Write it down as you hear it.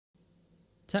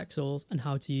Texels and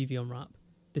how to UV unwrap.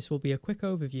 This will be a quick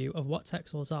overview of what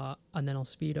texels are, and then I'll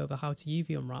speed over how to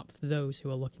UV unwrap for those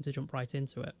who are looking to jump right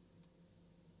into it.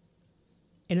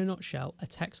 In a nutshell, a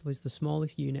texel is the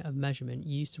smallest unit of measurement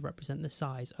used to represent the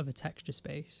size of a texture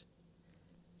space.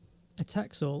 A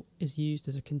texel is used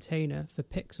as a container for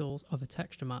pixels of a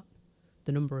texture map.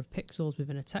 The number of pixels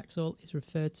within a texel is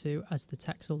referred to as the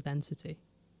texel density.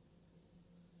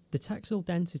 The texel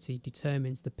density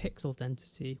determines the pixel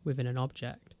density within an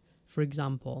object. For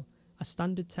example, a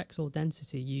standard texel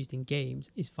density used in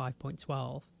games is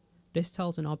 5.12. This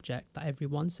tells an object that every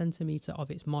 1 centimeter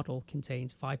of its model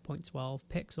contains 5.12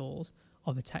 pixels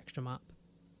of a texture map.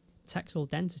 Texel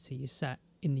density is set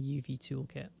in the UV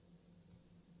toolkit.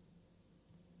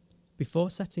 Before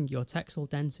setting your texel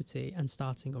density and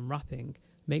starting unwrapping,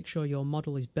 make sure your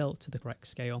model is built to the correct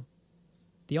scale.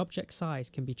 The object size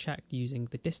can be checked using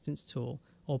the distance tool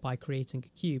or by creating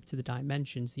a cube to the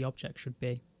dimensions the object should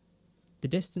be. The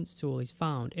distance tool is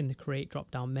found in the Create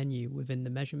drop-down menu within the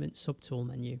Measurement subtool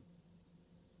menu.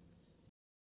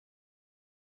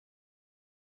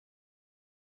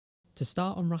 To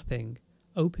start unwrapping,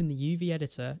 open the UV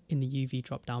editor in the UV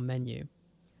drop-down menu.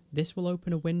 This will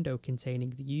open a window containing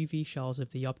the UV shells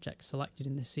of the objects selected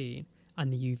in the scene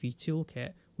and the UV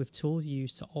toolkit with tools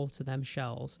used to alter them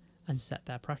shells and set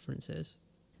their preferences.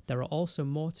 There are also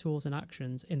more tools and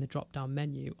actions in the drop-down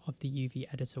menu of the UV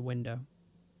editor window.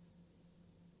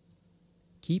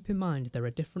 Keep in mind there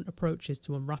are different approaches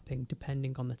to unwrapping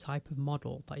depending on the type of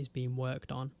model that is being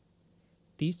worked on.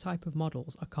 These type of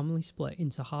models are commonly split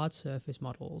into hard surface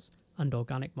models and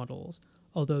organic models.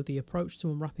 Although the approach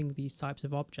to unwrapping these types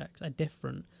of objects are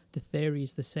different, the theory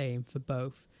is the same for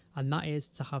both, and that is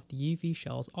to have the UV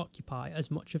shells occupy as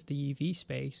much of the UV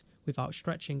space without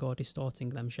stretching or distorting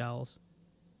them shells.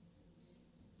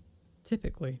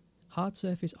 Typically, hard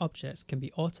surface objects can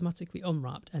be automatically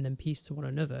unwrapped and then pieced to one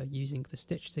another using the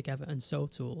stitch together and sew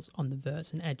tools on the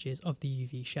verts and edges of the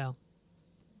UV shell.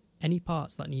 Any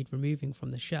parts that need removing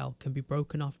from the shell can be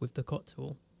broken off with the cut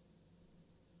tool.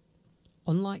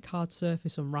 Unlike hard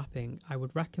surface unwrapping, I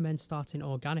would recommend starting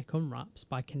organic unwraps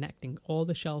by connecting all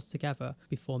the shells together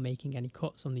before making any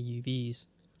cuts on the UVs.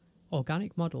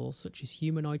 Organic models such as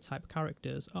humanoid type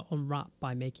characters are unwrapped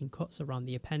by making cuts around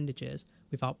the appendages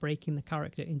without breaking the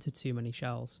character into too many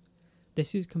shells.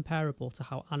 This is comparable to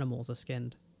how animals are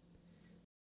skinned.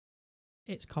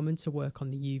 It's common to work on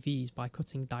the UVs by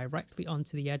cutting directly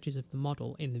onto the edges of the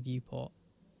model in the viewport.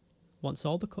 Once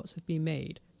all the cuts have been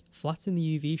made, flatten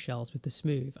the UV shells with the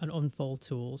Smooth and Unfold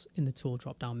tools in the Tool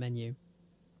drop-down menu.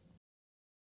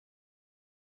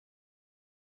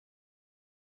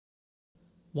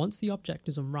 Once the object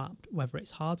is unwrapped, whether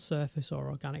it's hard surface or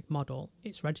organic model,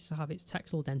 it's ready to have its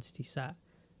texel density set.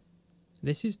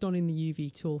 This is done in the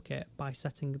UV toolkit by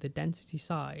setting the density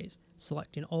size,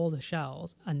 selecting all the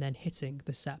shells, and then hitting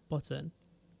the Set button.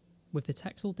 With the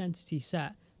texel density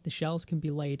set, the shells can be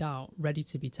laid out, ready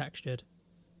to be textured.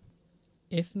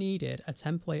 If needed, a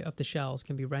template of the shells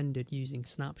can be rendered using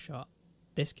Snapshot.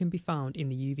 This can be found in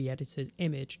the UV Editor's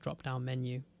Image drop-down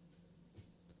menu.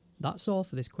 That's all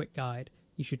for this quick guide.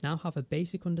 You should now have a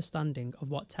basic understanding of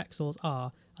what texels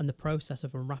are and the process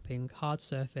of unwrapping hard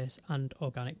surface and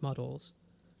organic models.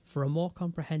 For a more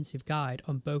comprehensive guide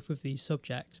on both of these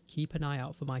subjects, keep an eye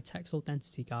out for my texel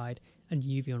density guide and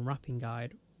UV unwrapping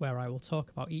guide, where I will talk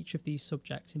about each of these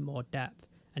subjects in more depth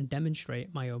and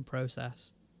demonstrate my own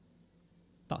process.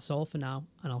 That's all for now,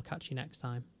 and I'll catch you next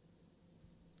time.